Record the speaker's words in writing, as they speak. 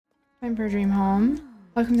Time for a dream home.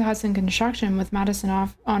 Welcome to Hudson Construction. With Madison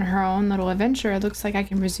off on her own little adventure, it looks like I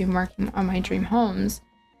can resume working on my dream homes.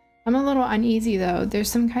 I'm a little uneasy though. There's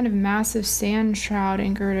some kind of massive sand shroud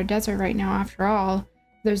in Gerda Desert right now after all.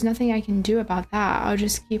 There's nothing I can do about that. I'll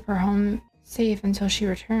just keep her home safe until she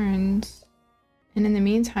returns. And in the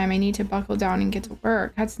meantime, I need to buckle down and get to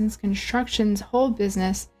work. Hudson's Construction's whole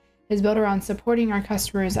business is built around supporting our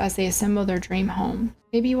customers as they assemble their dream home.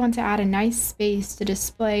 Maybe you want to add a nice space to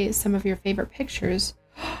display some of your favorite pictures.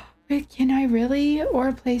 Wait, can I really?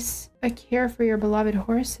 Or place a care for your beloved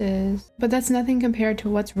horses. But that's nothing compared to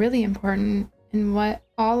what's really important and what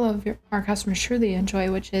all of our customers truly enjoy,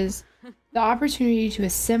 which is the opportunity to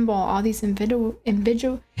assemble all these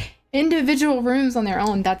individual rooms on their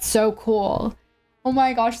own. That's so cool. Oh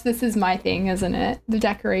my gosh, this is my thing, isn't it? The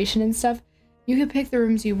decoration and stuff. You can pick the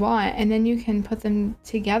rooms you want and then you can put them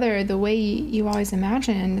together the way you always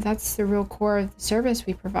imagined. That's the real core of the service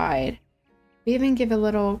we provide. We even give a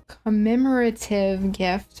little commemorative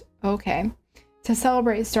gift, okay, to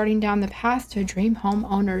celebrate starting down the path to dream home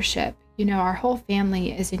ownership. You know, our whole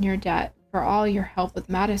family is in your debt for all your help with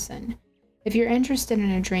Madison. If you're interested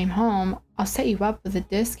in a dream home, I'll set you up with a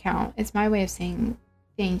discount. It's my way of saying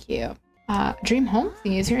thank you. Dream home,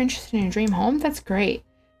 please. You're interested in a dream home? That's great.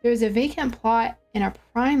 There's a vacant plot in a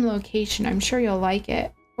prime location. I'm sure you'll like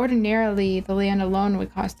it. Ordinarily, the land alone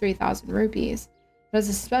would cost 3,000 rupees. But as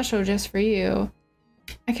a special just for you,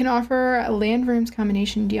 I can offer a land rooms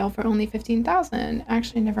combination deal for only 15,000.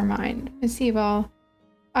 Actually, never mind. I see. Well,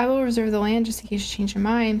 I will reserve the land just in case you change your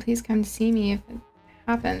mind. Please come to see me if it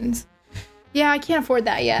happens. Yeah, I can't afford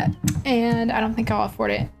that yet. And I don't think I'll afford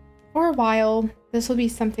it for a while. This will be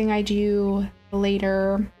something I do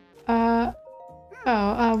later.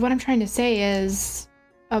 What I'm trying to say is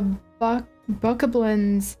a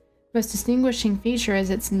Bokoblins' most distinguishing feature is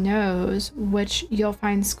its nose, which you'll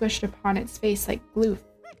find squished upon its face like glue.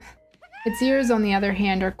 Its ears, on the other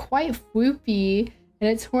hand, are quite swoopy, and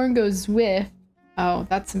its horn goes swift. Oh,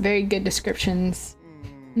 that's some very good descriptions.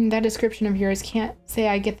 That description of yours can't say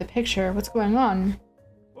I get the picture. What's going on?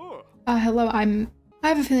 Hello, I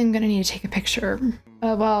have a feeling I'm gonna need to take a picture.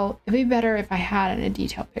 Well, it'd be better if I had a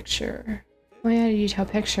detailed picture. I had a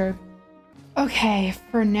detailed picture. Okay,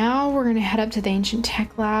 for now, we're gonna head up to the Ancient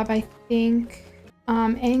Tech Lab, I think.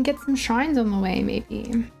 And get some shrines on the way,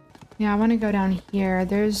 maybe. Yeah, I wanna go down here.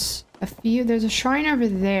 There's a shrine over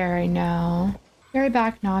there, I know. Be right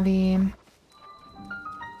back, Navi.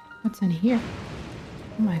 What's in here?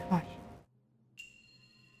 Oh my gosh.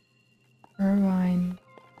 Irvine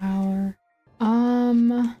Power.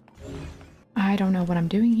 I don't know what I'm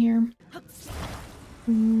doing here.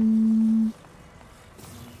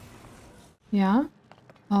 Yeah.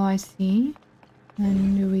 Oh, I see.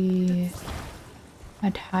 Then do we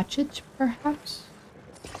attach it, perhaps?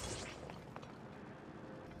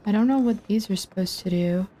 I don't know what these are supposed to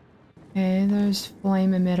do. Okay, there's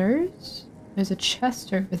flame emitters. There's a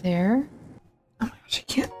chest over there. Oh my gosh, I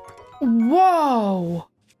can't. Whoa!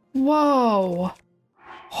 Whoa!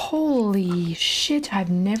 Holy shit,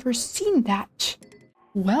 I've never seen that.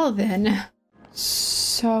 Well then.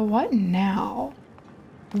 So what now?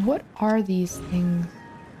 What are these things?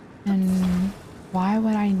 And why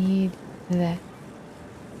would I need this?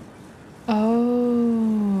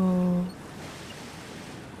 Oh.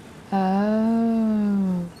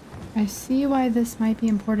 Oh. I see why this might be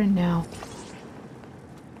important now.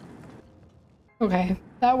 Okay,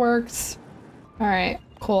 that works. Alright,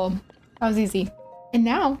 cool. That was easy. And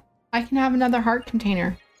now, I can have another heart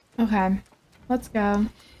container. Okay, let's go.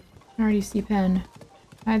 I already see Pin.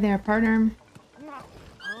 Hi there, partner.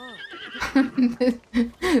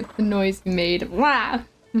 The noise we made. Wow.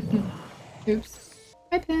 Oops.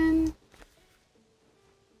 Hi, Pin.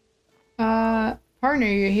 Partner,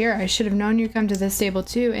 you're here. I should have known you'd come to this stable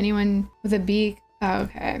too. Anyone with a beak? Oh,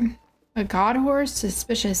 okay. A god horse?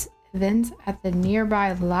 Suspicious events at the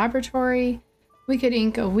nearby laboratory? We could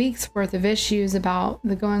ink a week's worth of issues about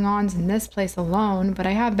the going-ons in this place alone, but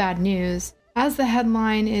I have bad news. As the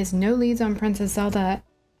headline is "No leads on Princess Zelda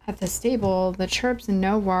at the stable," the chirps and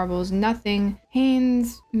no warbles, nothing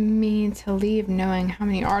pains me to leave knowing how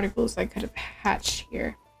many articles I could have hatched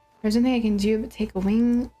here. There's nothing I can do but take a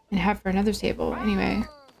wing and head for another stable. Anyway.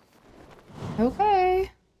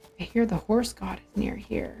 Okay. I hear the horse god is near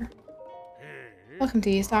here. Welcome to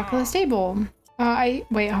East Oculus Stable.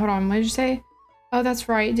 Wait, hold on. What did you say? Oh, that's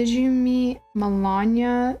right. Did you meet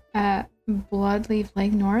Melania at Bloodleaf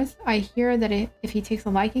Lake North? I hear that if he takes a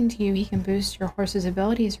liking to you, he can boost your horse's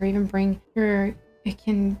abilities or even bring your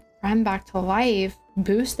friend back to life.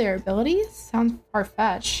 Boost their abilities? Sounds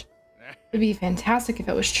far-fetched. It'd be fantastic if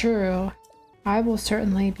it was true. I will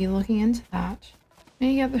certainly be looking into that.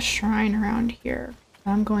 Maybe get the shrine around here.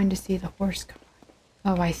 I'm going to see the horse god.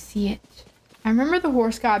 Oh, I see it. I remember the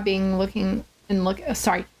horse god being looking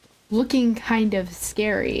kind of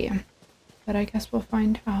scary. But I guess we'll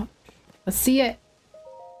find out. Let's see it.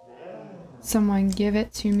 Someone give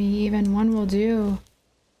it to me. Even one will do.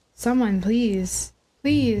 Someone, please.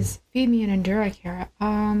 Please feed me an Endura carrot.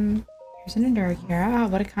 Here's an Endura carrot. Oh,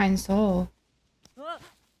 what a kind soul.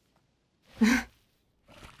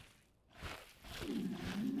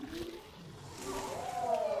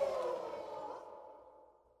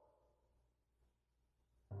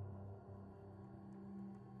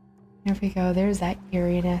 There we go. There's that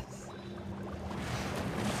eeriness.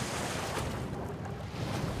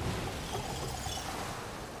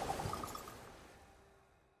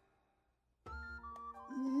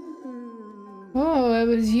 Oh, it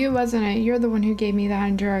was you, wasn't it? You're the one who gave me that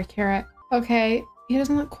Endura carrot. Okay, he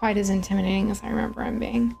doesn't look quite as intimidating as I remember him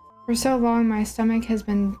being. For so long, my stomach has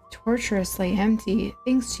been torturously empty.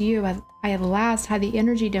 Thanks to you, I at last had the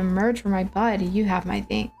energy to emerge from my bud. You have my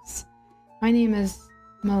thanks. My name is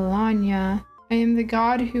Melania. I am the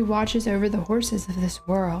god who watches over the horses of this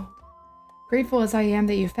world. Grateful as I am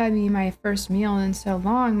that you fed me my first meal in so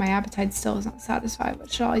long, my appetite still is not satisfied.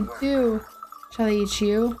 What shall I do? Shall I eat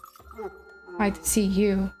you? I'd like to see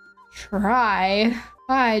you try.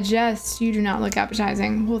 I jest, you do not look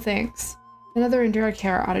appetizing. Well, thanks. Another Endura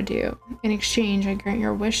carrot ought to do. In exchange, I grant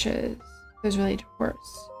your wishes. Those relate to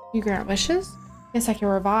horse. You grant wishes? Yes, I can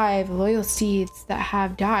revive loyal steeds that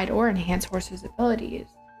have died or enhance horses' abilities.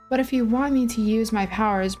 But if you want me to use my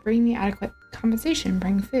powers, bring me adequate compensation,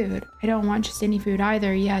 bring food. I don't want just any food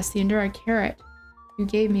either. Yes, the Endura carrot you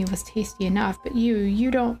gave me was tasty enough, but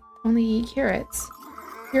you don't only eat carrots.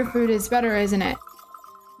 Your food is better, isn't it?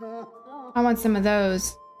 I want some of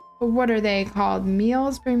those. What are they called?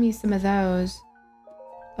 Meals? Bring me some of those.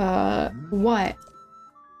 What?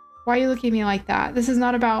 Why are you looking at me like that? This is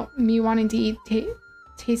not about me wanting to eat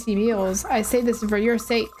tasty meals. I say this for your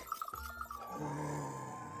sake.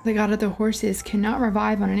 The god of the horses cannot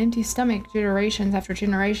revive on an empty stomach. Generations after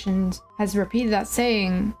generations has repeated that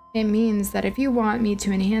saying. It means that if you want me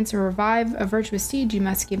to enhance or revive a virtuous steed, you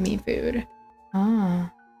must give me food.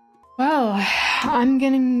 Ah. Well, I'm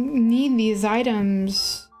gonna need these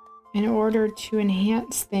items in order to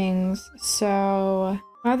enhance things. So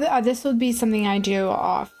this would be something I do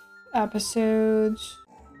off episodes.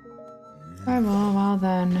 I will, well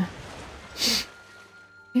then.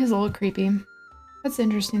 He is a little creepy. That's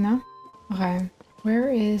interesting though. Okay, where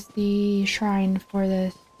is the shrine for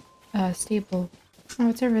this stable? Oh,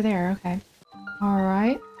 it's over there. Okay. All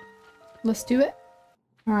right, let's do it.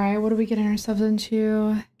 All right, what are we getting ourselves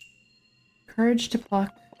into? Courage to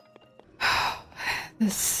pluck.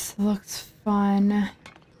 This looks fun.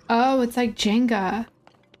 Oh, it's like Jenga.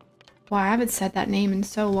 Well, I haven't said that name in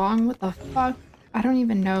so long. What the fuck? I don't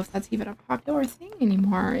even know if that's even a popular thing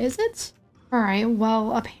anymore, is it? Alright,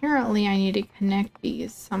 well, apparently I need to connect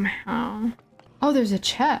these somehow. Oh, there's a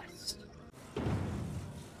chest.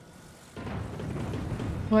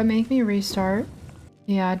 Will it make me restart?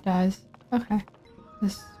 Yeah, it does. Okay.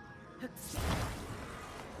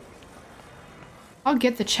 I'll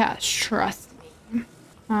get the chest, trust me.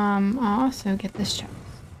 I'll also get this chest.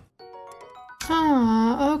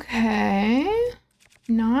 Oh, okay.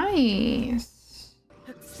 Nice.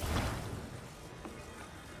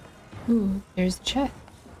 Ooh, there's the chest.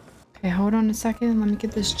 Okay, hold on a second. Let me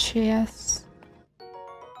get this chest.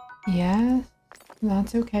 Yes,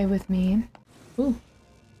 that's okay with me. Ooh.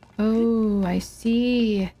 Oh, I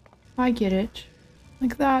see. I get it.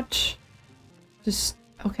 Like that. Just,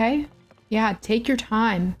 okay. Yeah, take your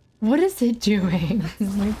time. What is it doing?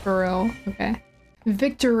 Like, for real. Okay.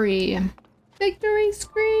 Victory. Victory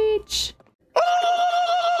screech.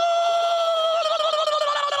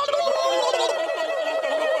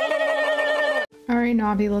 Alright,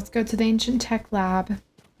 Navi, let's go to the ancient tech lab.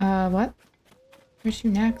 What? Where's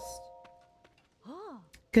you next?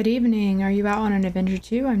 Good evening. Are you out on an adventure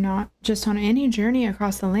too? I'm not just on any journey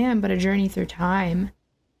across the land, but a journey through time.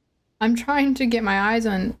 I'm trying to get my eyes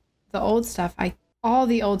on the old stuff. All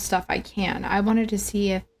the old stuff I can. I wanted to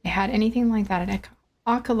see if they had anything like that at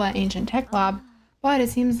Akala Ancient Tech Lab, but it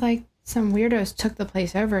seems like some weirdos took the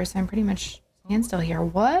place over, so I'm pretty much standstill here.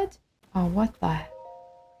 What? Oh, what the heck?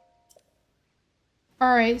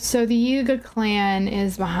 Alright, so the Yuga clan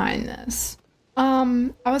is behind this.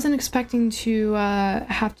 I wasn't expecting to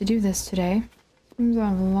have to do this today. Seems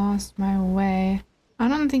I've lost my way. I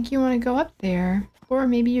don't think you want to go up there. Or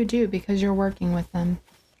maybe you do because you're working with them.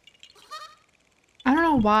 I don't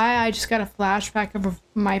know why I just got a flashback of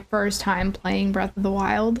my first time playing Breath of the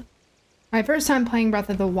Wild. My first time playing Breath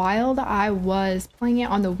of the Wild, I was playing it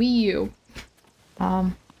on the Wii U.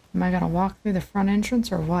 Am I gonna walk through the front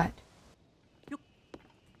entrance or what?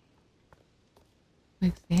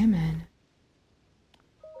 Examine.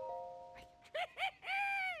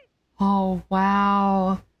 Oh,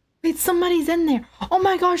 wow. Wait, somebody's in there. Oh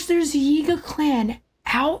my gosh, there's Yiga Clan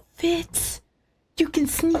outfits. You can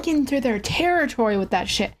sneak in through their territory with that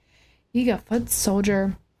shit. Yiga foot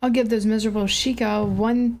soldier. I'll give those miserable Sheikah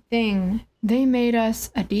one thing. They made us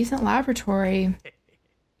a decent laboratory.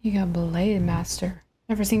 Yiga blade master.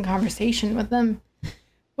 Never seen conversation with them.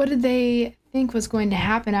 What did they think was going to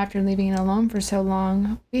happen after leaving it alone for so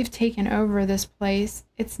long? We've taken over this place.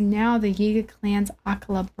 It's now the Yiga clan's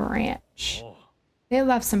Akala branch. They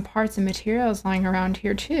left some parts and materials lying around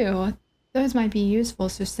here too. Those might be useful,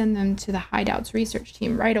 so send them to the Hideout's research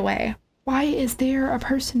team right away. Why is there a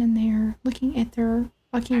person in there looking at their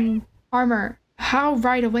fucking armor? How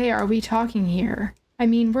right away are we talking here? I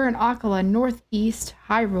mean, we're in Akala, northeast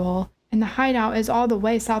Hyrule, and the Hideout is all the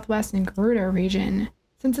way southwest in Gerudo region.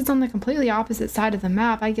 Since it's on the completely opposite side of the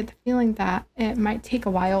map, I get the feeling that it might take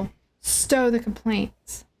a while. Stow the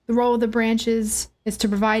complaints. The role of the branches is to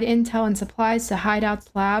provide intel and supplies to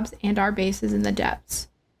Hideout's labs and our bases in the depths.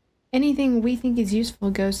 Anything we think is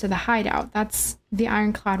useful goes to the Hideout. That's the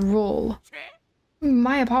ironclad rule.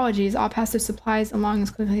 My apologies, I'll pass the supplies along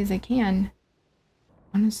as quickly as I can.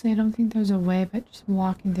 Honestly, I don't think there's a way but just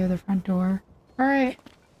walking through the front door. Alright,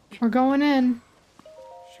 we're going in.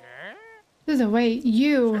 Wait,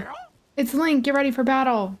 you! It's Link, get ready for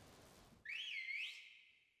battle!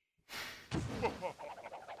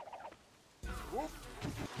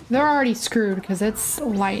 They're already screwed because it's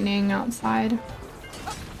lightning outside.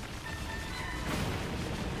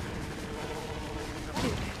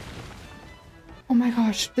 Oh my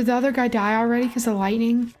gosh, did the other guy die already because of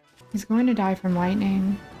lightning? He's going to die from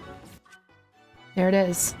lightning. There it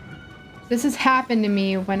is. This has happened to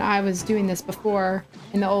me when I was doing this before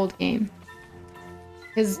in the old game.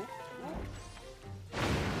 His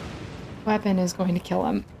weapon is going to kill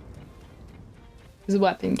him. His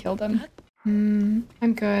weapon killed him.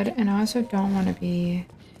 I'm good, and I also don't want to be...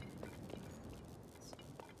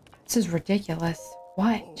 This is ridiculous.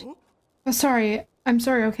 What? Oh, sorry. I'm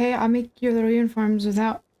sorry, okay? I'll make your little uniforms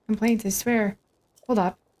without complaints, I swear. Hold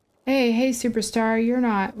up. Hey, superstar. You're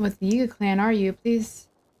not with the Yiga clan, are you? Please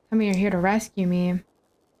tell me you're here to rescue me.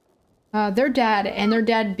 They're dead, and they're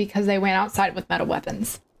dead because they went outside with metal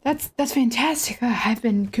weapons. That's fantastic. I've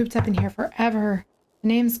been cooped up in here forever. The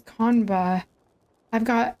name's Konba. I've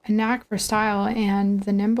got a knack for style and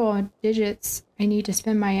the nimble digits I need to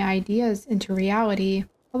spin my ideas into reality.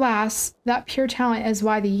 Alas, that pure talent is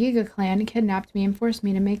why the Yiga clan kidnapped me and forced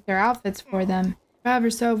me to make their outfits for them. If I ever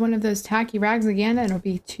sew one of those tacky rags again, it'll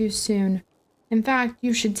be too soon. In fact,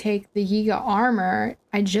 you should take the Yiga armor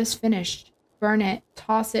I just finished. Burn it,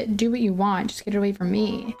 toss it, do what you want. Just get it away from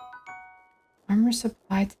me. Armor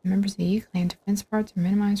supplied to the members of the Yiga clan. Defense parts are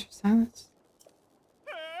minimized for silence.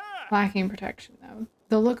 Lacking protection, though.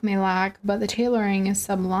 The look may lack, but the tailoring is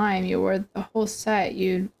sublime. You wore the whole set.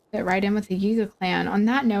 You'd fit right in with the Yiga clan. On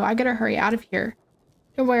that note, I gotta hurry out of here.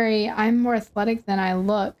 Don't worry, I'm more athletic than I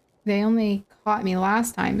look. They only caught me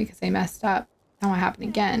last time because they messed up. That won't happen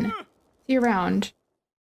again. See you around.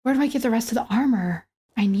 Where do I get the rest of the armor?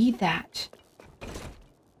 I need that.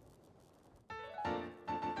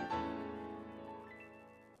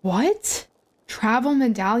 What? Travel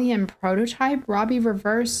medallion prototype? Robbie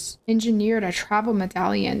reverse engineered a travel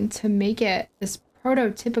medallion to make it this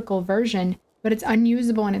prototypical version, but it's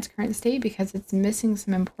unusable in its current state because it's missing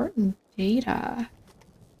some important data.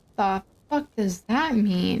 The fuck does that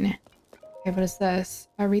mean? Okay, what is this?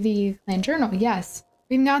 Read the clan journal. Yes.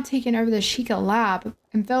 We've now taken over the Sheikah lab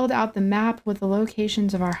and filled out the map with the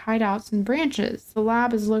locations of our hideouts and branches. The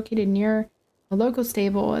lab is located near a local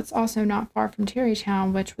stable. It's also not far from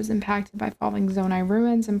Terrytown, which was impacted by falling Zonai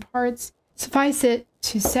ruins and parts. Suffice it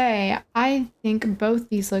to say, I think both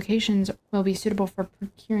these locations will be suitable for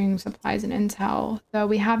procuring supplies and intel. Though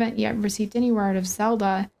we haven't yet received any word of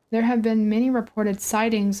Zelda, there have been many reported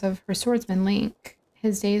sightings of her swordsman Link.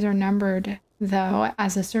 His days are numbered, though,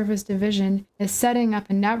 as the Surface Division is setting up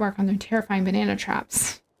a network on their terrifying banana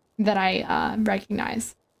traps that I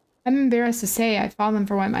recognize. I'm embarrassed to say I've fallen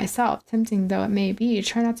for one myself, tempting though it may be.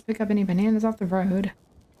 Try not to pick up any bananas off the road.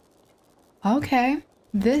 Okay,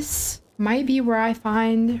 this might be where I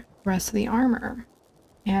find the rest of the armor,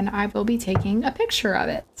 and I will be taking a picture of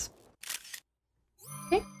it.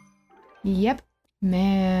 Okay. Yep.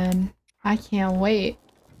 Man, I can't wait.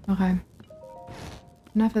 Okay.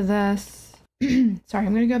 Enough of this. Sorry,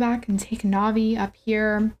 I'm gonna go back and take Navi up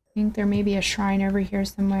here. I think there may be a shrine over here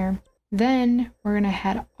somewhere. Then we're gonna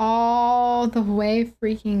head all the way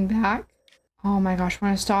freaking back. Oh my gosh, we're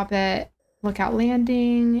gonna stop at Lookout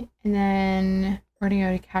Landing, and then we're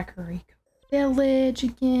gonna go to Kakariko Village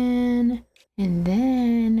again, and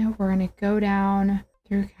then we're gonna go down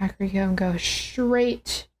through Kakariko and go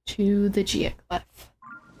straight to the Geoglyph.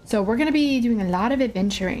 So we're gonna be doing a lot of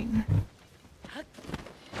adventuring.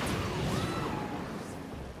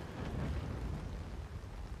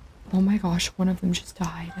 Oh my gosh, one of them just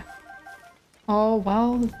died. Oh,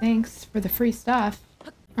 well, thanks for the free stuff.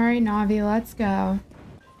 Alright, Navi, let's go.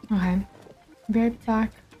 Okay. Be right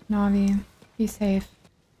back, Navi. Be safe.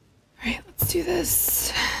 Alright, let's do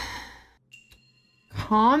this.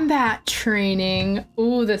 Combat training.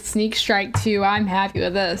 Ooh, the sneak strike too. I'm happy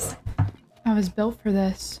with this. I was built for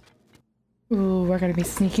this. Ooh, we're gonna be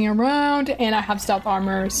sneaking around, and I have stealth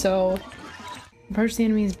armor, so approach the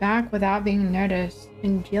enemy's back without being noticed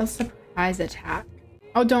and deal surprise attack.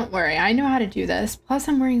 Oh, don't worry, I know how to do this. Plus,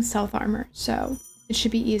 I'm wearing stealth armor, so it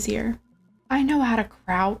should be easier. I know how to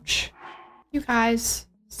crouch. You guys,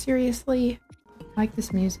 seriously, I like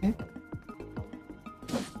this music.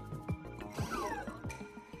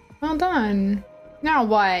 Well done. Now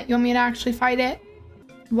what? You want me to actually fight it?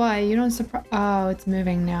 What? You don't surprise? Oh, it's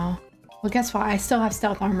moving now. Well, guess what? I still have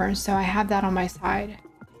stealth armor, so I have that on my side.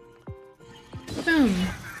 Boom.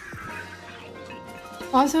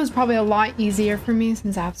 Also, it's probably a lot easier for me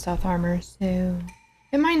since I have stealth armor, so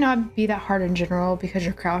it might not be that hard in general because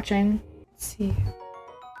you're crouching. Let's see.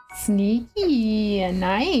 Sneaky.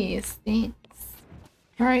 Nice. Thanks.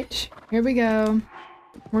 Alright, here we go.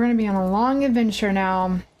 We're gonna be on a long adventure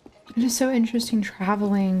now. It is so interesting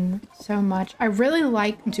traveling so much. I really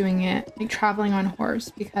like doing it, like traveling on horse,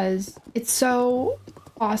 because it's so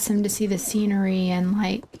awesome to see the scenery and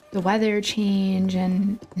like the weather change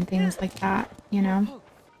and things like that, you know?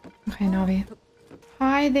 Okay, Navi.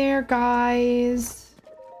 Hi there, guys.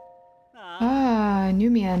 Ah,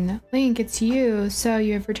 Numian. Link, it's you. So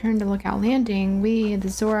you have returned to Lookout Landing. We, the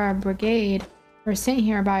Zora Brigade, were sent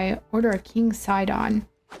here by order of King Sidon.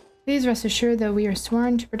 Please rest assured that we are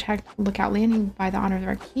sworn to protect Lookout Landing by the honor of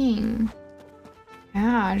our king.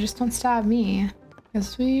 Yeah, just don't stab me.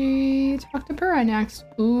 Guess we talk to Purah next.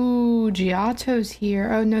 Ooh, Giotto's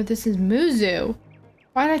here. Oh no, this is Muzu.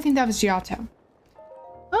 Why did I think that was Giotto?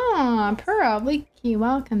 Ah, Purah, Leaky,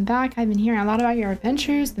 welcome back. I've been hearing a lot about your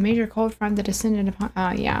adventures, the major cold front that descended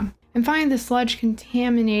upon— yeah. And finding the sludge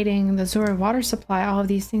contaminating the Zora water supply, all of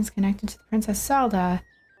these things connected to the Princess Zelda.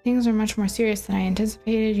 Things are much more serious than I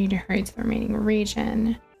anticipated. You need to hurry to the remaining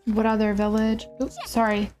region. What other village? Oops,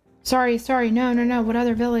 sorry. No. What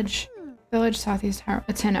other village? Village Southeast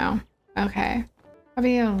Ateno. Okay.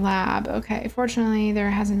 Probably a lab. Okay. Fortunately, there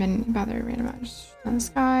hasn't been bother random much in the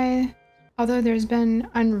sky. Although there's been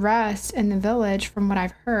unrest in the village from what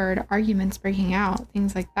I've heard, arguments breaking out,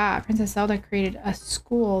 things like that. Princess Zelda created a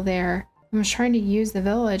school there and was trying to use the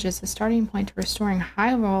village as a starting point to restoring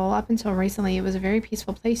Hyrule. Up until recently, it was a very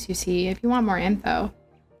peaceful place, you see. If you want more info,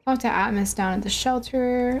 talk to Atmos down at the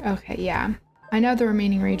shelter. Okay, yeah. I know the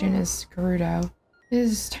remaining region is Gerudo. It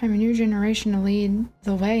is time a new generation to lead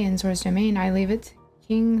the way in Zora's domain. I leave it to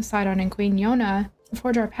King Sidon and Queen Yona to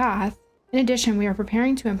forge our path. In addition, we are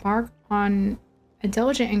preparing to embark on a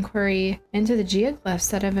diligent inquiry into the geoglyphs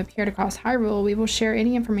that have appeared across Hyrule. We will share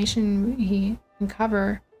any information we can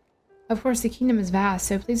cover. Of course, the kingdom is vast,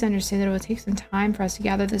 so please understand that it will take some time for us to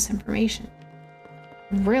gather this information.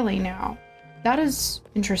 Really now? That is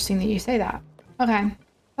interesting that you say that. Okay,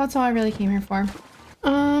 that's all I really came here for.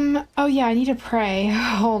 Oh yeah, I need to pray.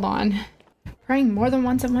 Hold on. Praying more than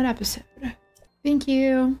once in one episode. Thank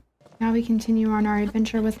you. Now we continue on our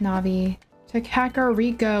adventure with Navi. To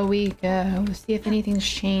Kakariko we go. See if anything's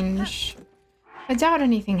changed. I doubt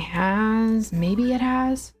anything has. Maybe it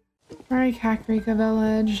has. Alright, Kakariko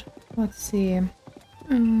Village. Let's see.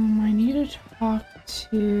 I need to talk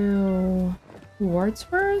to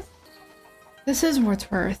Wordsworth? This is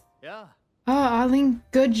Wordsworth. Yeah. Oh, Arlene,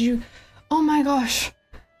 good you. Oh my gosh.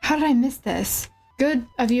 How did I miss this? Good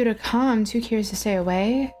of you to come. Too curious to stay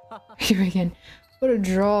away? Here again. What a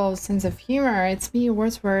droll sense of humor. It's me,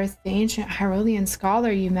 Wordsworth, the ancient Hyrulean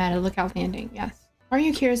scholar you met at Lookout Landing. Yes. Are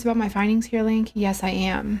you curious about my findings here, Link? Yes, I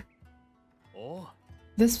am. Oh.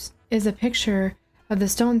 This is a picture of the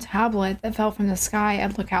stone tablet that fell from the sky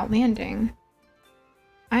at Lookout Landing.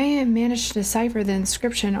 I managed to decipher the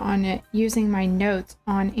inscription on it using my notes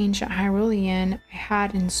on ancient Hyrulean I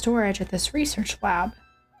had in storage at this research lab.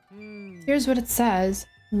 Here's what it says.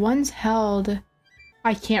 Once held...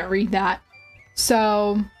 I can't read that.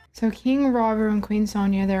 So King Robert and Queen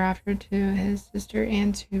Sonia thereafter to his sister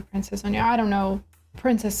and to Princess Sonia. I don't know.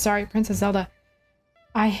 Princess Zelda.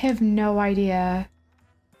 I have no idea.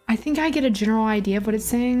 I think I get a general idea of what it's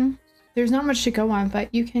saying. There's not much to go on,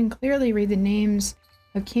 but you can clearly read the names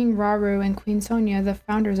of King Rauru and Queen Sonia, the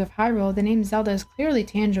founders of Hyrule. The name Zelda is clearly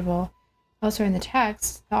tangible. Also in the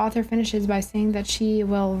text, the author finishes by saying that she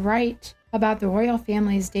will write about the royal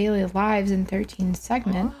family's daily lives in 13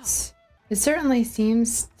 segments. It certainly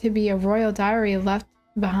seems to be a royal diary left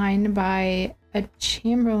behind by a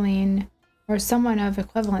chamberlain or someone of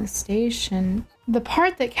equivalent station. The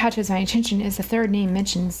part that catches my attention is the third name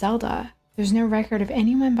mentioned, Zelda. There's no record of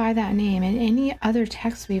anyone by that name in any other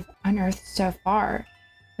text we've unearthed so far.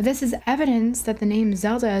 But this is evidence that the name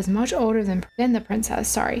Zelda is much older than the princess,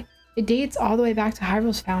 sorry. It dates all the way back to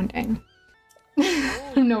Hyrule's founding.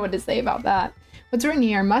 I don't know what to say about that. What's written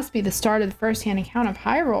here must be the start of the first-hand account of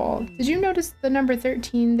Hyrule. Did you notice the number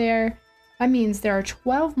 13 there? That means there are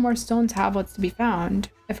 12 more stone tablets to be found.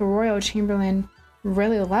 If a royal chamberlain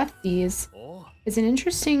really left these, it's an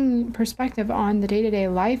interesting perspective on the day-to-day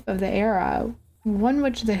life of the era, one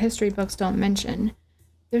which the history books don't mention.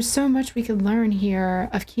 There's so much we could learn here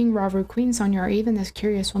of King Rauru, Queen Sonia, or even this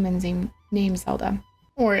curious woman's named Zelda.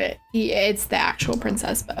 Or it's the actual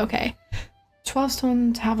princess, but okay. 12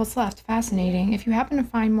 stone tablets left. Fascinating. If you happen to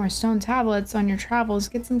find more stone tablets on your travels,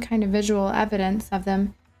 get some kind of visual evidence of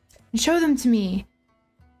them and show them to me.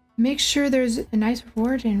 Make sure there's a nice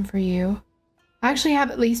reward in for you. I actually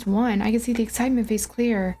have at least one. I can see the excitement face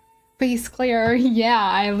clear. Face clear. Yeah,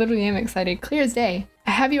 I literally am excited. Clear as day.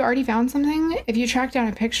 Have you already found something? If you track down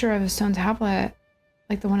a picture of a stone tablet,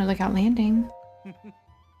 like the one at Lookout Landing,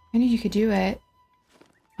 I knew you could do it.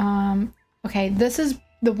 Okay, this is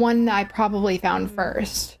the one that I probably found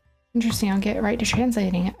first. Interesting, I'll get right to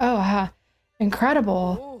translating it. Oh,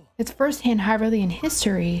 incredible. It's first-hand Hyrulean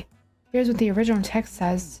history. Here's what the original text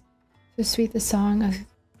says. So sweet the song of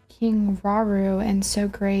King Rauru, and so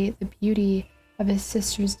great the beauty of his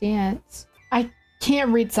sister's dance. I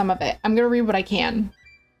can't read some of it. I'm gonna read what I can.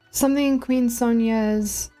 Something Queen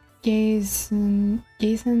Sonia's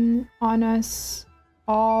gazing on us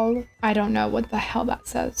all. I don't know what the hell that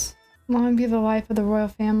says. Long be the life of the royal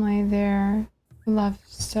family there. Loved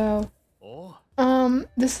so.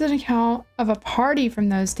 This is an account of a party from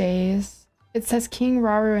those days. It says King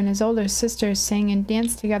Rauru and his older sisters sang and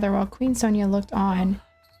danced together while Queen Sonia looked on.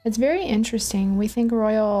 It's very interesting. We think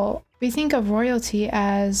of royalty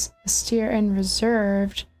as austere and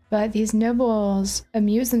reserved, but these nobles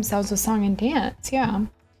amuse themselves with song and dance, yeah.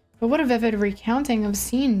 But what a vivid recounting of a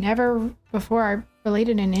scene never before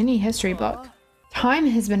related in any history book. Time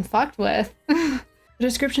has been fucked with. The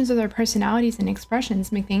descriptions of their personalities and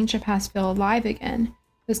expressions make the ancient past feel alive again.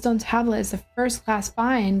 The stone tablet is a first-class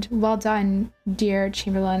find. Well done, dear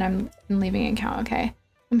Chamberlain. I'm leaving an account, okay?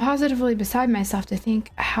 I'm positively beside myself to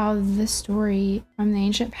think how this story from the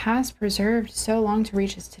ancient past preserved so long to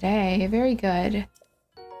reach us today. Very good.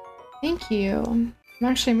 Thank you. I'm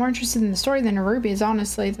actually more interested in the story than the rubies,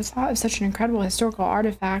 honestly. The thought of such an incredible historical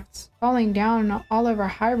artifact falling down all over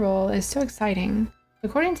Hyrule is so exciting.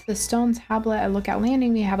 According to the stone tablet at Lookout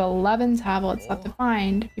Landing, we have 11 tablets left to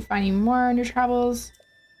find. If you find any more on your travels.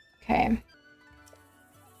 Okay.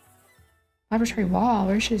 Laboratory wall.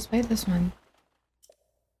 Where should I display this one?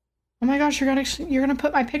 Oh my gosh, you're gonna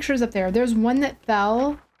put my pictures up there. There's one that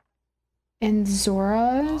fell in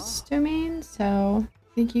Zora's domain, so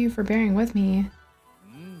thank you for bearing with me.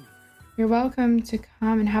 You're welcome to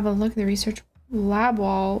come and have a look at the research lab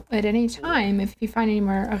wall at any time if you find any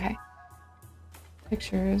more. Okay.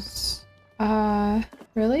 Pictures.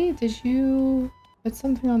 Really? Did you put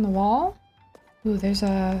something on the wall? Ooh, what is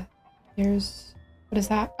that?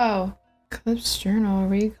 Oh, Calyp's journal.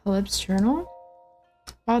 Read Calyp's journal?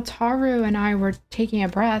 While Taru and I were taking a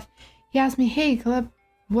breath, he asked me, "Hey, Calyp,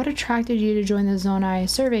 what attracted you to join the Zonai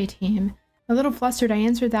survey team?" A little flustered, I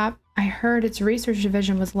answered that I heard its research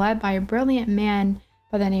division was led by a brilliant man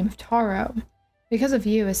by the name of Taro. Because of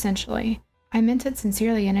you, essentially. I meant it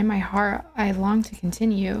sincerely, and in my heart, I longed to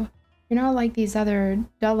continue. You're not like these other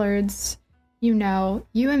dullards. You know,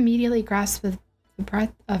 you immediately grasped the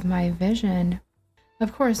breadth of my vision.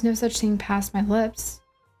 Of course, no such thing passed my lips.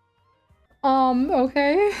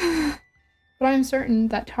 Okay. But I'm certain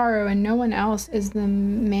that Taro and no one else is the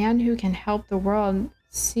man who can help the world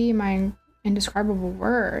see my indescribable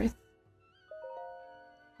worth.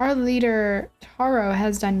 Our leader, Taro,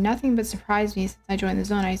 has done nothing but surprise me since I joined the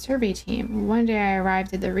Zonai survey team. One day I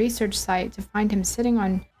arrived at the research site to find him sitting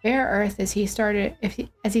on bare earth as he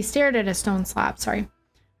stared at a stone slab. Sorry.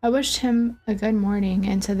 I wished him a good morning,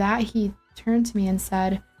 and to that he turned to me and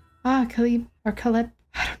said, "Ah, Calyp,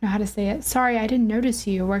 I don't know how to say it. Sorry, I didn't notice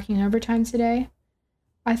you working overtime today."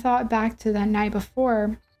 I thought back to that night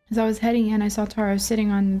before As I was heading in, I saw Taro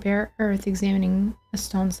sitting on bare earth examining a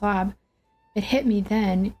stone slab. It hit me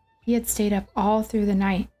then. He had stayed up all through the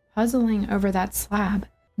night, puzzling over that slab,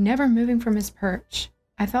 never moving from his perch.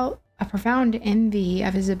 I felt a profound envy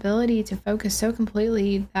of his ability to focus so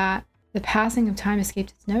completely that the passing of time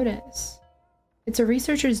escaped his notice. It's a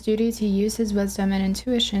researcher's duty to use his wisdom and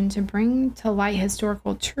intuition to bring to light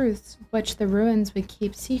historical truths which the ruins would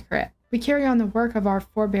keep secret. We carry on the work of our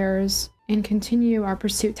forebears and continue our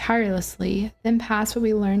pursuit tirelessly, then pass what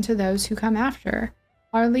we learn to those who come after.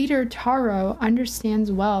 Our leader, Taro,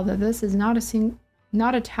 understands well that this is not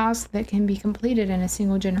a task that can be completed in a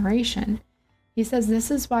single generation. He says this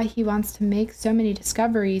is why he wants to make so many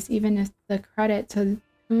discoveries, even if the credit to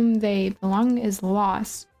whom they belong is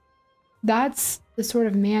lost. That's the sort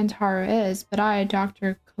of man Taro is, but I,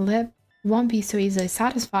 Dr. Kalip, won't be so easily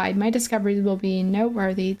satisfied. My discoveries will be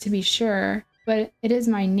noteworthy, to be sure, but it is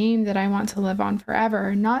my name that I want to live on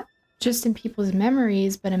forever, not just in people's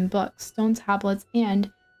memories, but in books, stone tablets,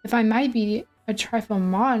 and, if I might be a trifle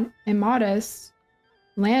immodest,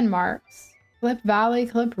 landmarks. Clip Valley,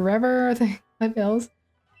 Clip River, the Clip Hills.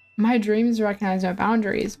 My dreams recognize no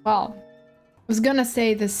boundaries. Well, I was gonna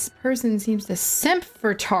say this person seems to simp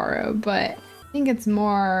for Taro, but I think it's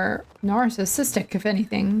more narcissistic, if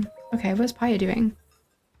anything. Okay, what's Paya doing?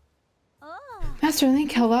 Master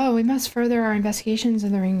Link, hello. We must further our investigations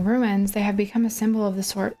of the ring ruins. They have become a symbol of the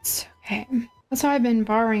sorts. Okay. That's why I've been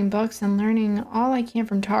borrowing books and learning all I can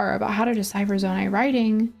from Taro about how to decipher Zonai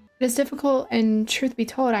writing. It is difficult, and truth be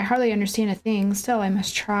told, I hardly understand a thing. Still, I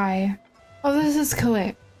must try. Oh, this is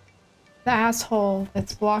Kalip. The asshole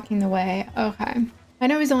that's blocking the way. Okay. I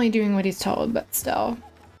know he's only doing what he's told, but still.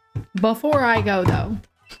 Before I go, though.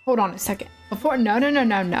 Hold on a second.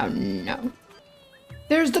 No.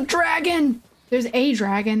 There's the dragon! There's a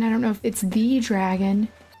dragon. I don't know if it's the dragon.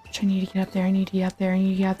 Which I need to get up there. I need to get up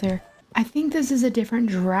there. I think this is a different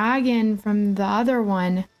dragon from the other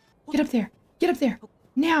one. Get up there.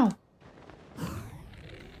 Now.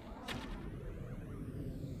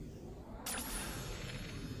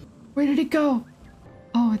 Where did it go?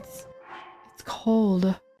 Oh, it's cold.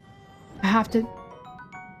 I have to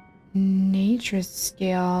nature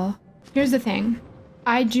scale. Here's the thing.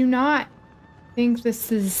 I do not think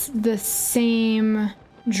this is the same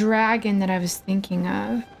dragon that I was thinking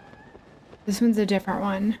of. This one's a different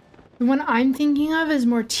one. The one I'm thinking of is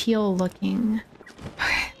more teal looking.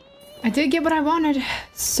 Okay. I did get what I wanted,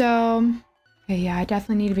 so... Okay, yeah, I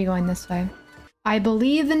definitely need to be going this way. I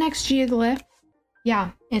believe the next geoglyph...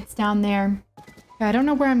 Yeah, it's down there. Okay, I don't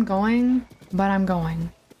know where I'm going, but I'm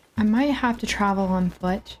going. I might have to travel on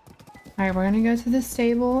foot. Alright, we're gonna go to the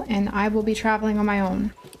stable, and I will be traveling on my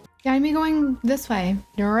own. Yeah, I'm going this way.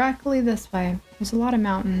 Directly this way. There's a lot of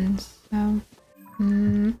mountains, so...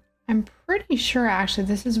 I'm pretty sure, actually,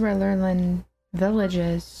 this is where Lurlin Village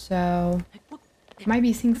is, so... I might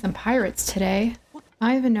be seeing some pirates today. I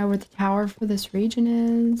don't even know where the tower for this region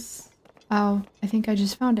is. Oh, I think I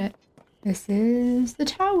just found it. This is the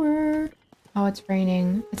tower. Oh, it's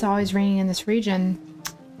raining. It's always raining in this region.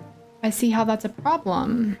 I see how that's a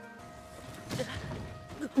problem.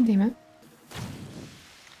 Oh, damn it.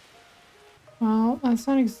 Well, that's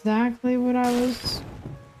not exactly what I was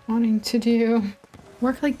wanting to do.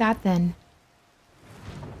 Work like that, then.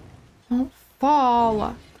 Don't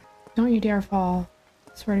fall. Don't you dare fall.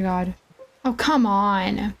 Swear to God. Oh, come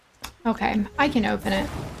on. Okay, I can open it.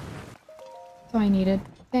 That's all I needed.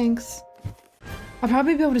 Thanks. I'll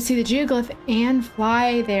probably be able to see the geoglyph and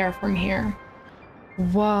fly there from here.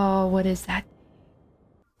 Whoa, what is that?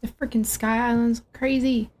 The freaking Sky Islands look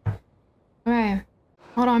crazy. Okay,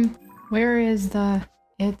 hold on. Where is the...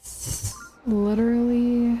 It's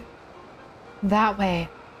literally that way.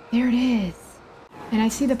 There it is. And I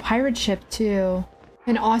see the pirate ship too.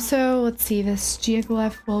 And also, let's see, this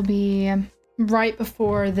geoglyph will be right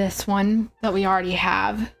before this one that we already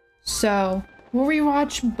have. So we'll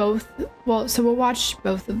rewatch both. Well, so we'll watch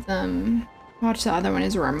both of them. Watch the other one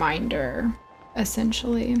as a reminder,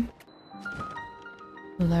 essentially.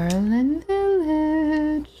 Lurlin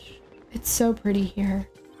Village. It's so pretty here.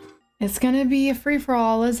 It's gonna be a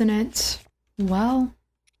free-for-all, isn't it? Well,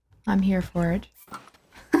 I'm here for it.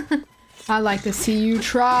 I like to see you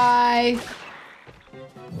try.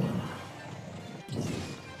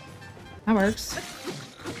 That works.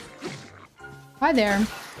 Hi there.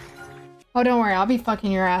 Oh, don't worry. I'll be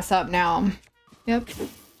fucking your ass up now. Yep.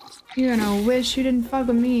 You're gonna wish you didn't fuck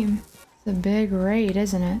with me. It's a big raid,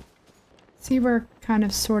 isn't it? See where kind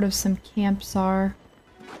of sort of some camps are.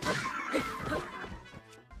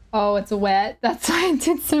 Oh, it's wet. That's why I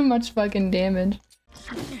did so much fucking damage.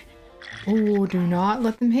 Oh, do not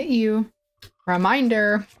let them hit you.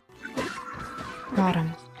 Reminder. Got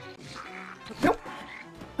him. Nope.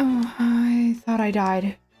 Oh, I thought I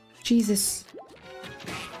died. Jesus.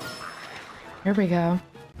 Here we go.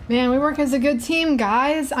 Man, we work as a good team,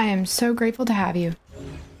 guys. I am so grateful to have you.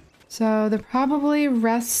 So the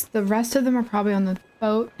rest of them are probably on the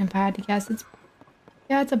boat. If I had to guess, it's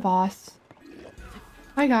a boss.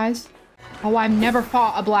 Hi, guys. Oh, I've never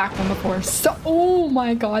fought a black one before. So, oh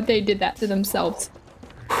my god, they did that to themselves.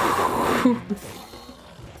 Oh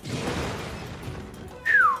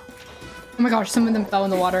my gosh, some of them fell in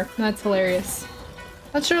the water. That's hilarious.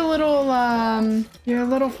 That's your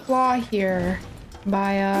little flaw here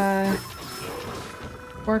by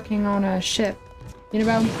working on a ship. You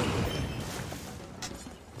know?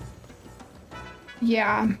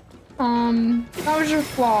 Yeah. That was your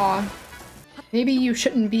flaw. Maybe you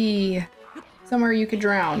shouldn't be somewhere you could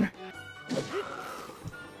drown.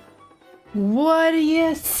 What do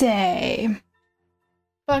you say?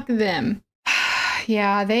 Fuck them.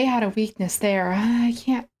 Yeah, they had a weakness there. I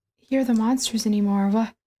can't hear the monsters anymore.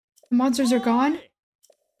 What? The monsters are gone?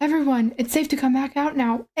 Everyone, it's safe to come back out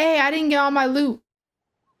now. Hey, I didn't get all my loot.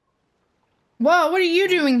 Whoa, what are you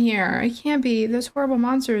doing here? It can't be. Those horrible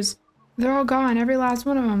monsters. They're all gone, every last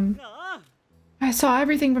one of them. I saw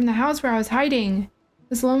everything from the house where I was hiding.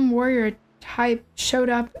 This lone warrior type showed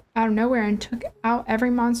up out of nowhere and took out every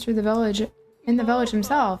monster in the village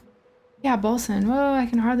himself. Yeah, Bolson. Whoa, I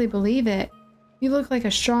can hardly believe it. You look like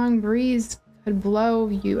a strong breeze could blow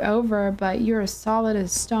you over, but you're as solid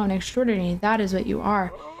as stone. Extraordinary. That is what you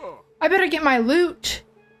are. I better get my loot.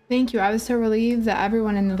 Thank you. I was so relieved that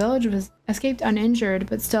everyone in the village escaped uninjured,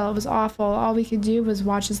 but still, it was awful. All we could do was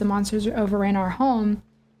watch as the monsters overran our home.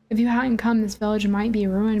 If you hadn't come, this village might be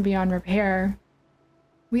ruined beyond repair.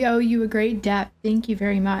 We owe you a great debt. Thank you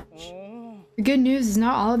very much. The good news is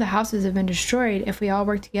not all of the houses have been destroyed. If we all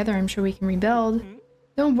work together, I'm sure we can rebuild.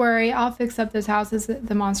 Don't worry, I'll fix up those houses that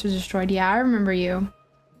the monsters destroyed. Yeah, I remember you.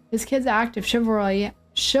 This kid's act of chivalry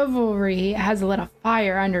has lit a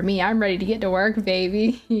fire under me. I'm ready to get to work,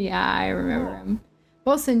 baby. Yeah, I remember him.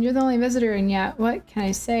 Wilson, you're the only visitor in yet. What can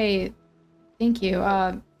I say? Thank you.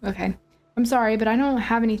 Okay. I'm sorry, but I don't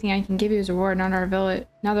have anything I can give you as a reward now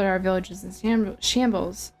that our village is in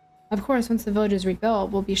shambles. Of course, once the village is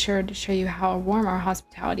rebuilt, we'll be sure to show you how warm our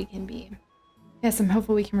hospitality can be. Yes, I'm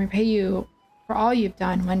hopeful we can repay you for all you've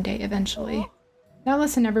done one day, eventually. Now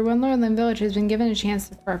listen, everyone, Lurelin Village has been given a chance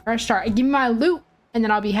for a fresh start. Give me my loot, and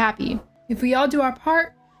then I'll be happy. If we all do our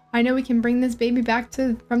part, I know we can bring this baby back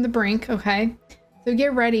from the brink, okay? So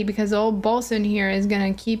get ready, because old Bolson here is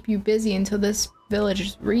gonna keep you busy until this village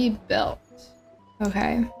is rebuilt.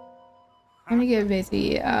 Okay. I'm gonna get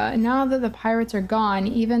busy. Now that the pirates are gone,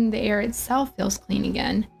 even the air itself feels clean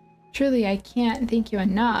again. Truly, I can't thank you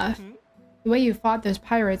enough. The way you fought those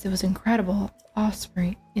pirates, it was incredible.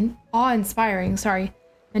 Awe-inspiring, sorry.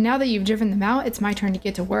 And now that you've driven them out, it's my turn to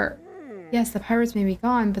get to work. Yes, the pirates may be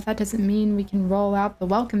gone, but that doesn't mean we can roll out the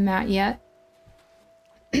welcome mat yet.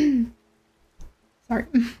 Sorry.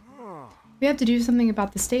 We have to do something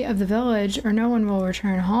about the state of the village, or no one will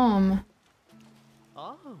return home.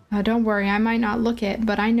 Don't worry, I might not look it,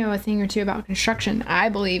 but I know a thing or two about construction. I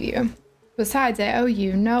believe you. Besides, I owe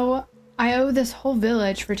you. No, I owe this whole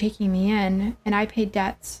village for taking me in, and I pay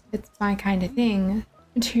debts. It's my kind of thing.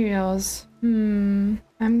 Materials. I'm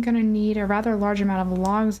gonna need a rather large amount of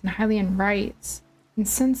logs and Hylian rights. And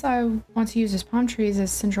since I want to use those palm trees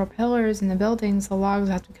as central pillars in the buildings, the logs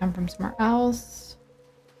have to come from somewhere else.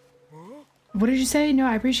 What did you say? No,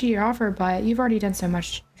 I appreciate your offer, but you've already done so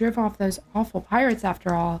much to drive off those awful pirates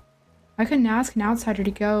after all. I couldn't ask an outsider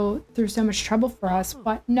to go through so much trouble for us,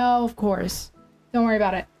 but no, of course. Don't worry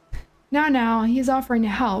about it. Now, he's offering to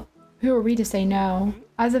help. Who are we to say no?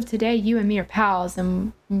 As of today, you and me are pals,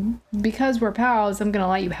 and because we're pals, I'm gonna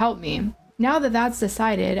let you help me. Now that that's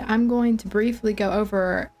decided, I'm going to briefly go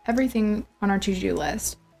over everything on our to-do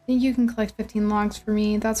list. I think you can collect 15 logs for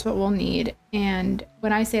me. That's what we'll need. And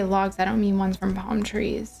when I say logs, I don't mean ones from palm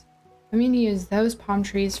trees. I mean to use those palm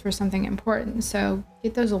trees for something important. So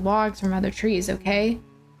get those logs from other trees, okay?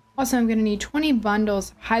 Also, I'm going to need 20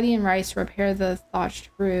 bundles of Hylian rice to repair the thatched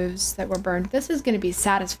roofs that were burned. This is going to be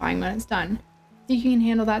satisfying when it's done. Think you can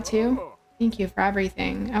handle that too? Thank you for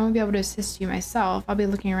everything. I won't be able to assist you myself. I'll be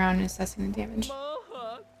looking around and assessing the damage.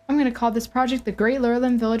 I'm going to call this project the Great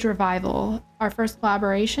Lurelin Village Revival. Our first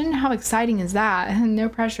collaboration? How exciting is that? No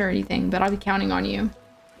pressure or anything, but I'll be counting on you.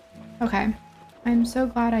 Okay. I'm so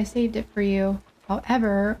glad I saved it for you.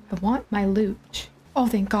 However, I want my loot. Oh,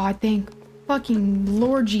 thank God. Thank fucking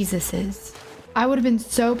Lord Jesuses. I would have been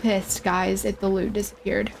so pissed, guys, if the loot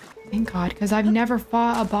disappeared. Thank God, because I've never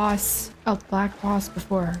fought a black boss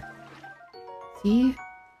before. See?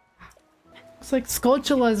 Looks like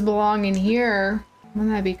Skulltulas belong in here.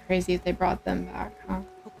 Wouldn't that be crazy if they brought them back, huh?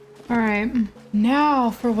 Alright,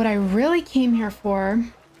 now for what I really came here for.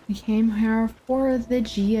 I came here for the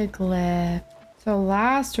geoglyph. So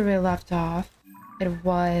last where we left off, it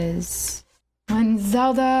was when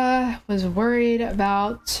Zelda was worried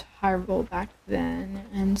about Hyrule back then,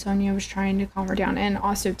 and Sonia was trying to calm her down and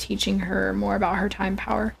also teaching her more about her time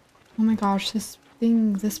power. Oh my gosh, this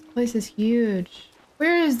place is huge.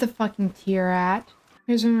 Where is the fucking tier at?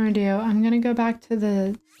 Here's what I'm gonna do. I'm gonna go back to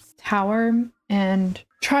the tower and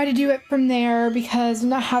try to do it from there because I'm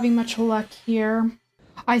not having much luck here.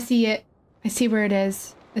 I see it. I see where it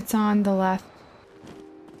is. It's on the left.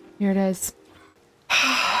 Here it is.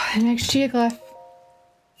 The next geoglyph.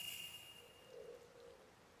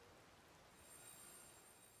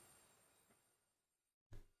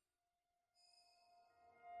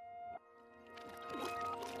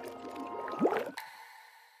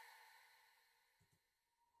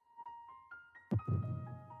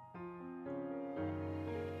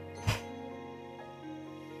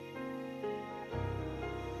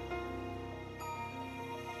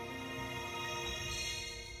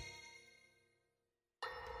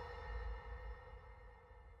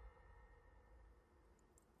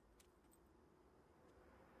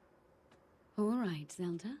 All right,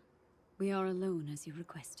 Zelda. We are alone as you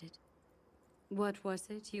requested. What was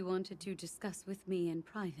it you wanted to discuss with me in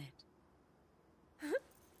private?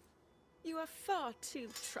 You are far too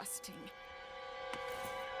trusting.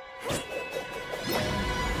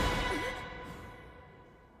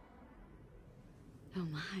 Oh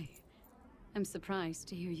my. I'm surprised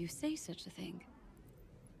to hear you say such a thing.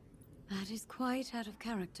 That is quite out of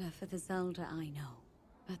character for the Zelda I know.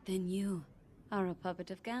 But then you are a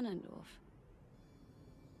puppet of Ganondorf.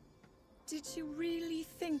 Did you really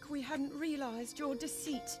think we hadn't realized your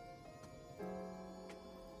deceit?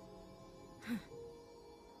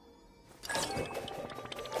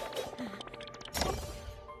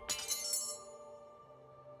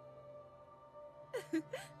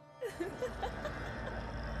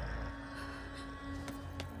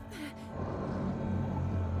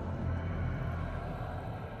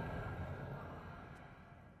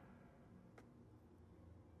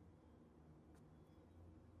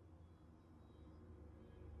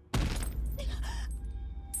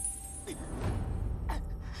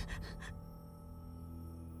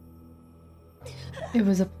 It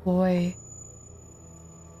was a ploy.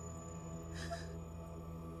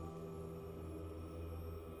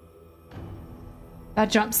 That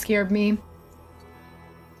jump scared me.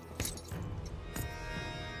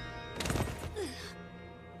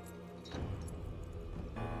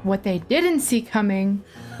 What they didn't see coming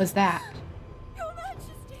was that. Your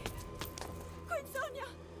Majesty! Queen Sonia!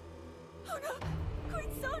 Oh no! Queen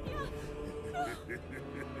Sonia! No.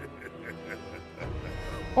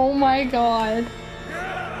 Oh my god.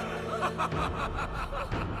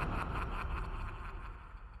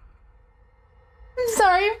 I'm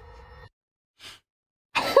sorry.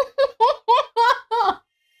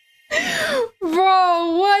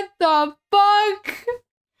 Bro, what the fuck?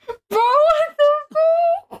 Bro, what the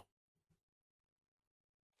fuck?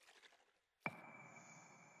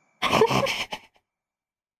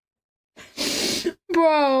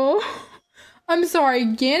 Bro, I'm sorry.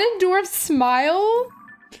 Ganondorf's smile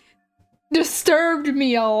disturbed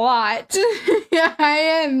me a lot.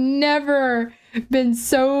 I have never been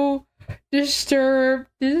so disturbed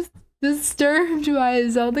by a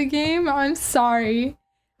Zelda game. I'm sorry.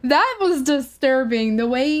 That was disturbing. The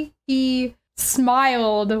way he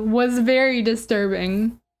smiled was very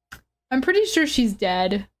disturbing. I'm pretty sure she's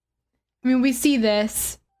dead. I mean, we see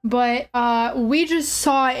this, but we just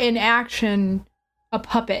saw in action a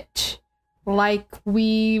puppet like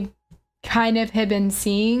we kind of had been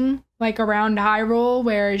seeing like around Hyrule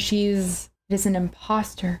where she's just an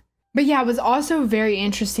imposter. But yeah, it was also very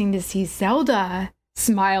interesting to see Zelda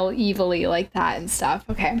smile evilly like that and stuff.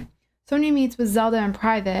 Okay. Sonia meets with Zelda in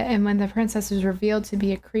private, and when the princess is revealed to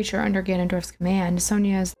be a creature under Ganondorf's command,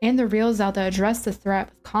 Sonia and the real Zelda address the threat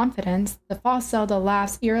with confidence. The false Zelda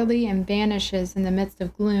laughs eerily and vanishes in the midst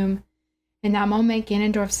of gloom. In that moment,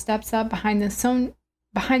 Ganondorf steps up behind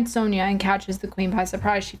Sonia and catches the queen by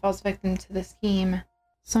surprise. She falls victim to the scheme.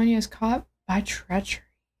 Sonia is caught by treachery.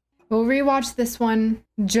 We'll rewatch this one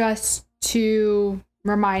just to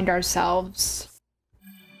remind ourselves.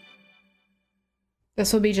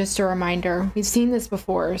 This will be just a reminder. We've seen this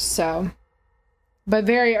before, so... But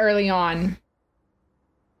very early on.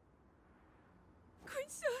 Queen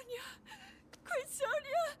Sonia! Queen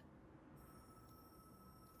Sonia!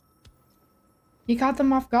 He caught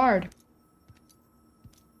them off guard.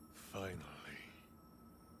 Finally.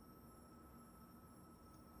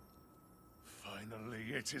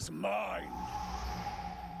 It is mine.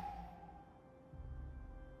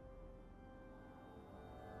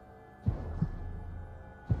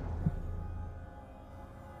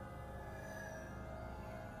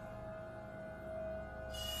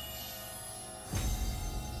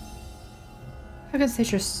 How could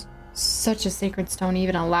such a sacred stone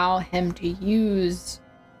even allow him to use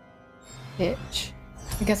it?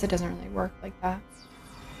 I guess it doesn't really work like that.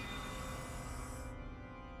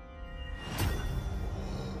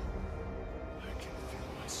 I can feel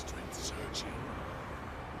my strength surging.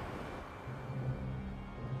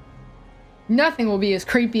 Nothing will be as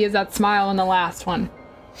creepy as that smile in the last one.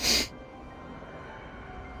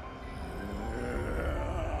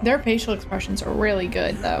 Their facial expressions are really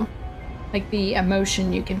good, though. Like the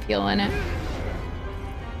emotion you can feel in it.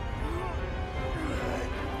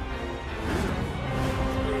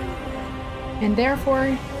 And therefore,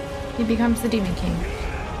 he becomes the Demon King.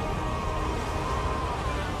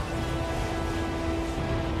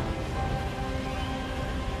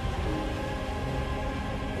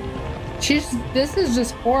 This is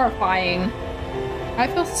just horrifying. I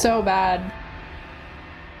feel so bad.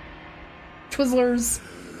 Twizzlers.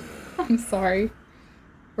 I'm sorry.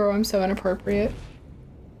 Bro, I'm so inappropriate.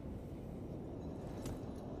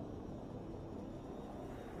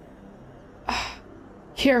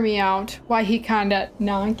 Hear me out. Why he kinda...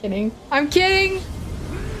 No, I'm kidding. I'm kidding!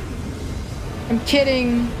 I'm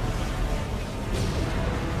kidding.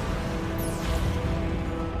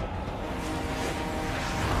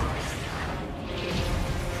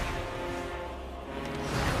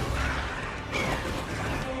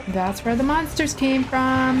 That's where the monsters came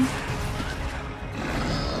from.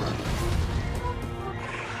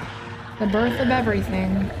 The birth of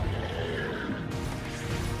everything.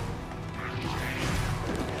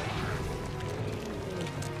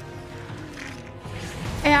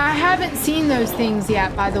 And I haven't seen those things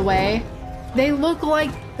yet, by the way. They look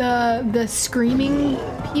like the screaming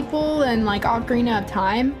people in like Ocarina of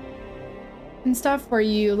Time and stuff, where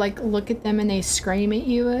you like look at them and they scream at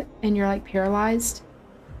you and you're like paralyzed.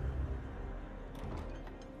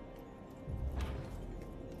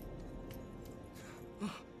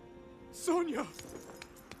 Sonia!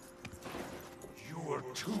 You were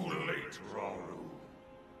too late, Rauru.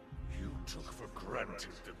 You took for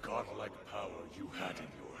granted the godlike power you had in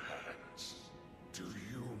your hands. Do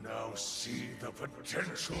you now see the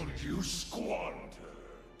potential you squandered?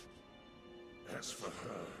 As for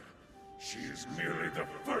her, she is merely the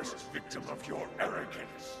first victim of your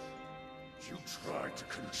arrogance. You tried to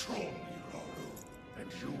control me, Rauru,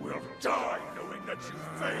 and you will die knowing that you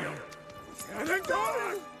failed.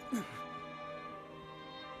 Ganon!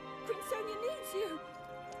 Prince Sonia needs you.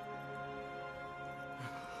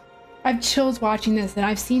 I have chills watching this, and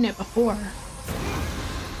I've seen it before.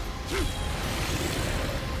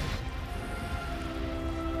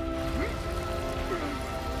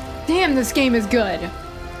 Damn, this game is good.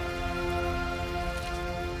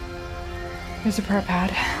 There's a prayer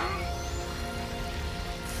pad.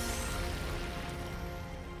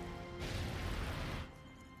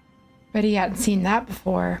 Bet he hadn't seen that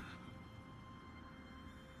before.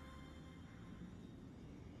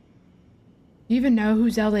 Do you even know who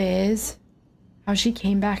Zelda is? How she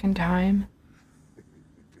came back in time?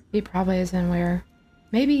 He probably isn't aware.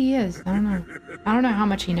 Maybe he is. I don't know. I don't know how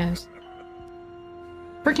much he knows.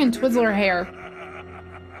 Freaking Twizzler hair.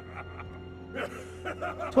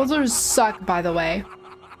 Twizzlers suck, by the way.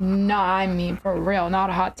 No, I mean for real, not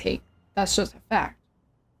a hot take. That's just a fact.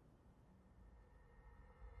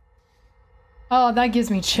 Oh, that gives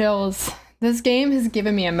me chills. This game has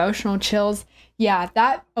given me emotional chills. Yeah,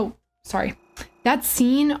 that... Oh, sorry. That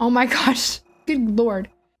scene, oh my gosh. Good lord.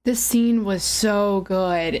 This scene was so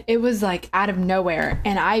good. It was like out of nowhere.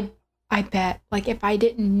 And I bet, like, if I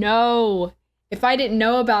didn't know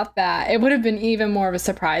about that, it would have been even more of a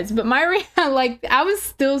surprise. But like, I was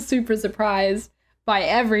still super surprised by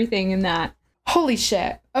everything in that. Holy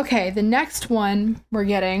shit. Okay, the next one we're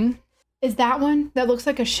getting is that one that looks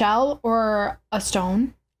like a shell or a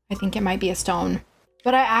stone. I think it might be a stone.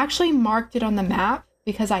 But I actually marked it on the map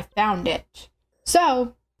because I found it.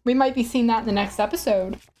 So, we might be seeing that in the next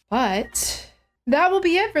episode. But that will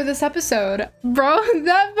be it for this episode. Bro,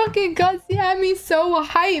 that fucking cutscene had me so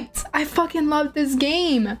hyped. I fucking loved this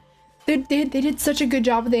game. They did such a good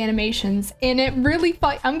job with the animations. And it really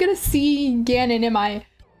I'm gonna see Ganon in my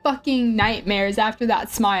fucking nightmares after that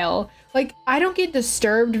smile. Like, I don't get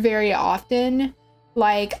disturbed very often.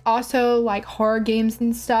 Like, also, like, horror games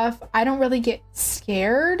and stuff, I don't really get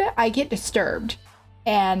scared. I get disturbed.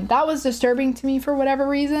 And that was disturbing to me for whatever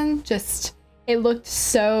reason. Just, it looked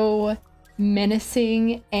so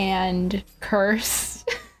menacing and cursed.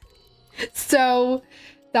 So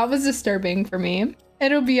that was disturbing for me.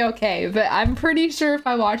 It'll be okay, but I'm pretty sure if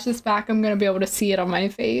I watch this back, I'm gonna be able to see it on my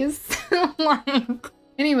face. Like,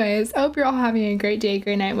 anyways, I hope you're all having a great day,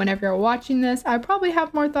 great night whenever you're watching this. I probably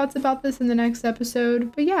have more thoughts about this in the next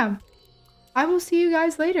episode, but yeah, I will see you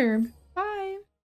guys later.